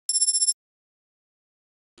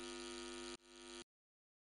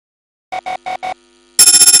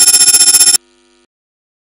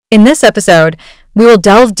In this episode, we will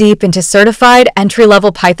delve deep into certified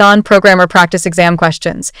entry-level Python programmer practice exam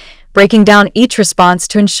questions, breaking down each response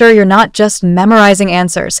to ensure you're not just memorizing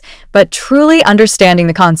answers, but truly understanding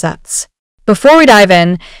the concepts. Before we dive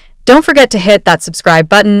in, don't forget to hit that subscribe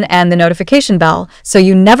button and the notification bell so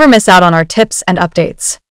you never miss out on our tips and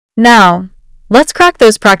updates. Now, let's crack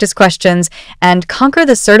those practice questions and conquer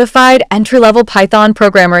the certified entry-level Python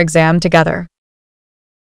programmer exam together.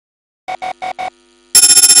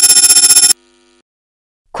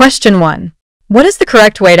 Question 1. What is the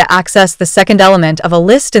correct way to access the second element of a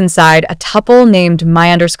list inside a tuple named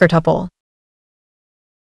my_tuple?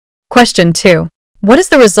 Question 2. What is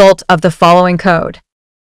the result of the following code?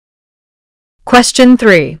 Question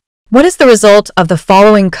 3. What is the result of the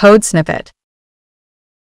following code snippet?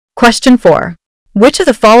 Question 4. Which of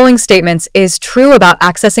the following statements is true about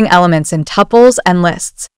accessing elements in tuples and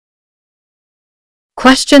lists?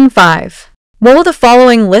 Question 5. What will the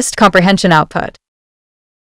following list comprehension output?